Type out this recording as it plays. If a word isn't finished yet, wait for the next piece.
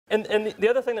And the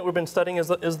other thing that we've been studying is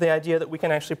the idea that we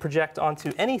can actually project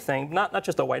onto anything, not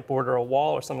just a whiteboard or a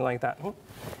wall or something like that.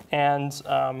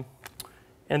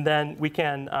 And then we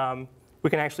can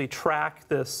actually track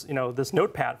this, this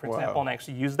notepad, for example, and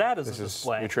actually use that as a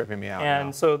display. You're tripping me out.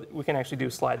 And so we can actually do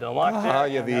slide to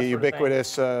unlock. Yeah, the ubiquitous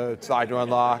slide to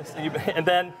unlock. And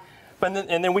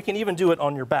then we can even do it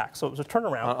on your back. So turn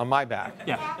around. On my back.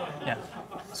 Yeah.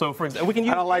 So for example, we can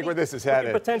use. I don't like where this is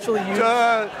headed. Potentially use.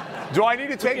 Do I need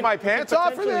to take my pants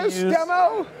off for this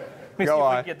demo? Let me see if we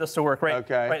can get this to work, right?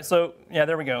 Okay. Right. So yeah,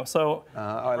 there we go. So.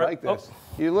 I like this.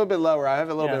 You're a little bit lower. I have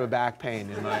a little bit of a back pain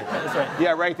in my. That's right.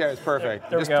 Yeah, right there is perfect.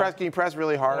 There we go. Can you press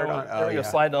really hard? There we go.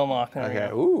 Slide to unlock. There Okay.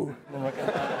 Ooh.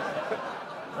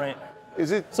 Right.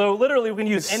 Is it? So literally, we can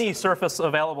use any surface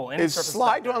available. Is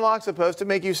slide to unlock supposed to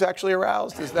make you sexually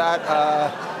aroused? Is that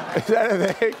a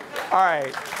thing? All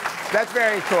right. That's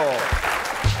very cool.